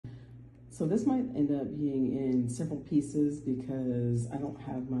So this might end up being in several pieces because I don't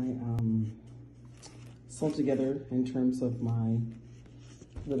have my sewn together in terms of my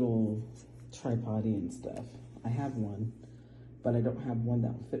little tripod and stuff. I have one, but I don't have one that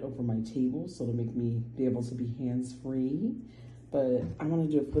will fit over my table, so it'll make me be able to be hands-free. But I want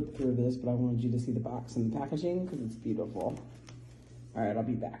to do a flip through of this, but I wanted you to see the box and the packaging because it's beautiful. All right, I'll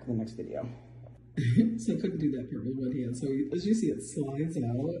be back in the next video. So I couldn't do that part with one hand. So as you see, it slides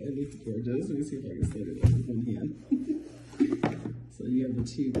out. It looks gorgeous. Let me see if I can slide it out with one hand. So you have the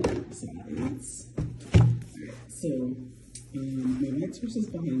two sides. All right, so my light source is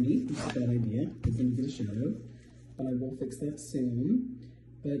behind me, which is a bad idea because then you get a shadow. But I will fix that soon.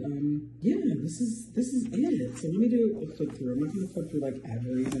 But yeah, this is it. So let me do a flip through. I'm not gonna flip through like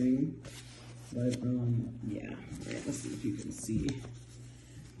everything, but yeah. All right, let's see if you can see.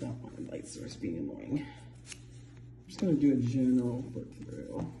 Don't want the light source being annoying. I'm just gonna do a general flip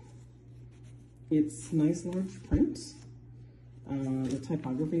through. It's nice large print. The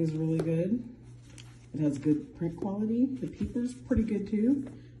typography is really good. It has good print quality. The paper's pretty good too.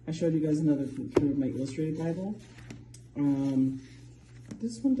 I showed you guys another flip through of my illustrated Bible.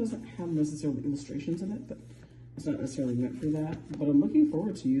 This one doesn't have necessarily illustrations in it, but it's not necessarily meant for that. But I'm looking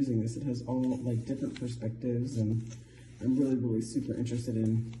forward to using this. It has all like different perspectives, and I'm really super interested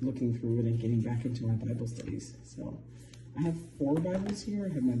in looking through it and getting back into my Bible studies. So I have 4 Bibles here.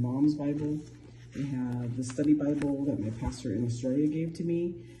 I have my mom's Bible. I have the study Bible that my pastor in Australia gave to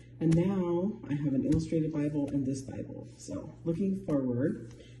me. And now I have an illustrated Bible and this Bible. So looking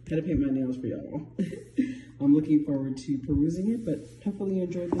forward, had to paint my nails for y'all. I'm looking forward to perusing it, but hopefully you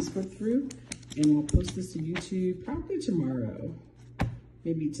enjoyed this flip through. And I'll post this to YouTube probably tomorrow,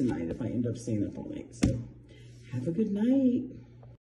 maybe tonight if I end up staying up all night. So have a good night.